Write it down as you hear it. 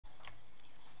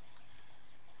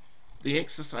The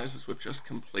exercises we've just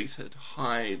completed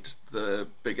hide the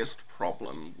biggest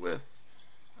problem with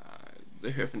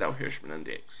the Herfindahl-Hirschman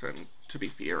index, and to be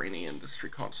fair, any industry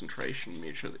concentration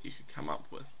measure that you could come up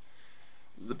with.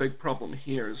 The big problem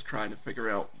here is trying to figure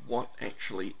out what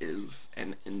actually is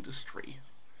an industry.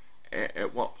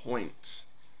 At what point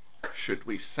should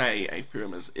we say a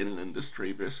firm is in an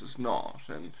industry versus not?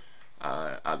 And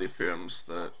are there firms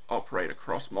that operate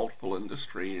across multiple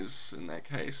industries? In that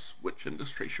case, which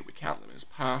industry should we count them as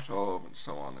part of, and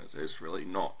so on? It's really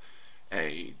not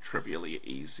a trivially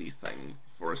easy thing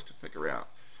for us to figure out.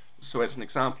 So as an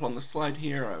example on the slide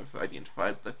here, I've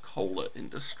identified the cola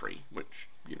industry, which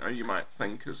you might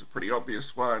think is a pretty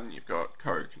obvious one. You've got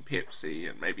Coke and Pepsi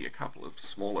and maybe a couple of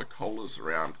smaller colas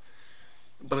around,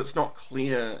 but it's not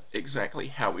clear exactly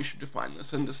how we should define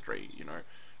this industry.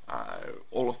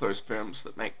 All of those firms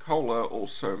that make cola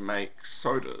also make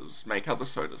sodas, make other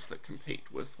sodas that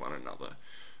compete with one another.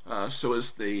 So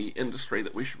is the industry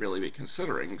that we should really be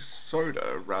considering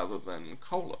soda rather than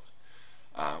cola?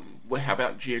 Well, how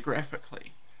about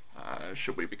geographically?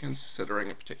 Should we be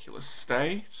considering a particular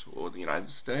state, or the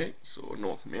United States, or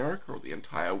North America, or the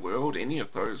entire world? Any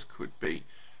of those could be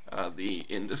the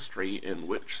industry in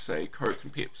which, say, Coke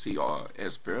and Pepsi are,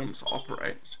 as firms,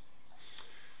 operate.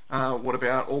 What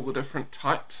about all the different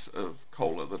types of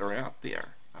cola that are out there?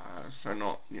 So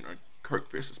not,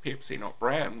 Coke versus Pepsi, not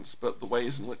brands, but the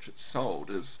ways in which it's sold.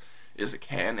 Is a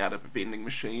can out of a vending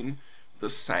machine the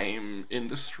same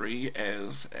industry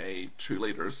as a 2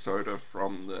 litre soda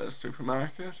from the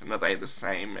supermarket? And are they the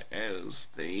same as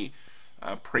the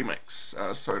premix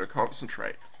soda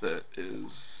concentrate that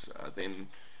is then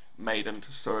made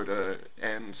into soda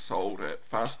and sold at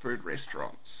fast food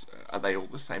restaurants? Are they all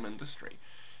the same industry?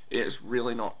 It's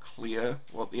really not clear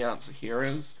what the answer here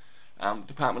is. The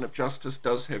Department of Justice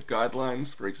does have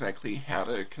guidelines for exactly how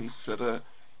to consider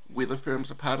whether firms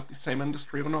are part of the same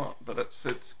industry or not, but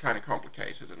it's kind of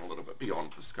complicated and a little bit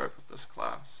beyond the scope of this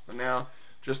class. For now,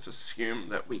 just assume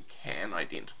that we can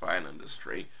identify an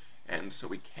industry, and so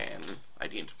we can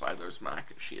identify those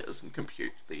market shares and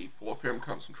compute the 4 firm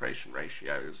concentration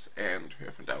ratios and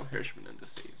Herfindahl-Hirschman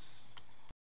indices.